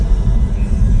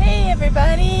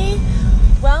everybody.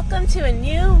 Welcome to a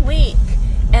new week.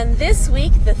 And this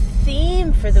week, the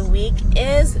theme for the week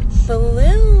is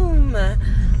bloom.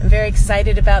 I'm very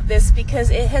excited about this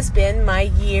because it has been my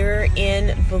year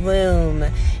in bloom.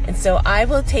 And so I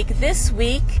will take this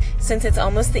week, since it's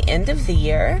almost the end of the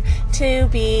year, to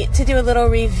do a little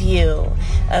review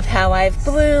of how I've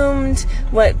bloomed,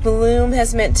 what bloom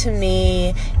has meant to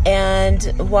me, and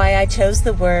why I chose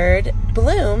the word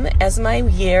bloom as my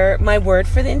word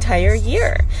for the entire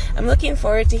year. I'm looking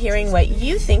forward to hearing what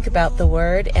you think about the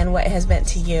word and what it has meant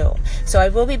to you. So I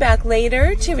will be back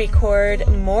later to record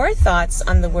more thoughts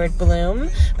on the word bloom,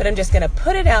 but I'm just going to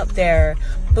put it out there.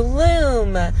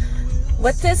 Bloom.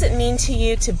 What does it mean to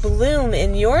you to bloom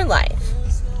in your life?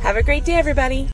 Have a great day, everybody.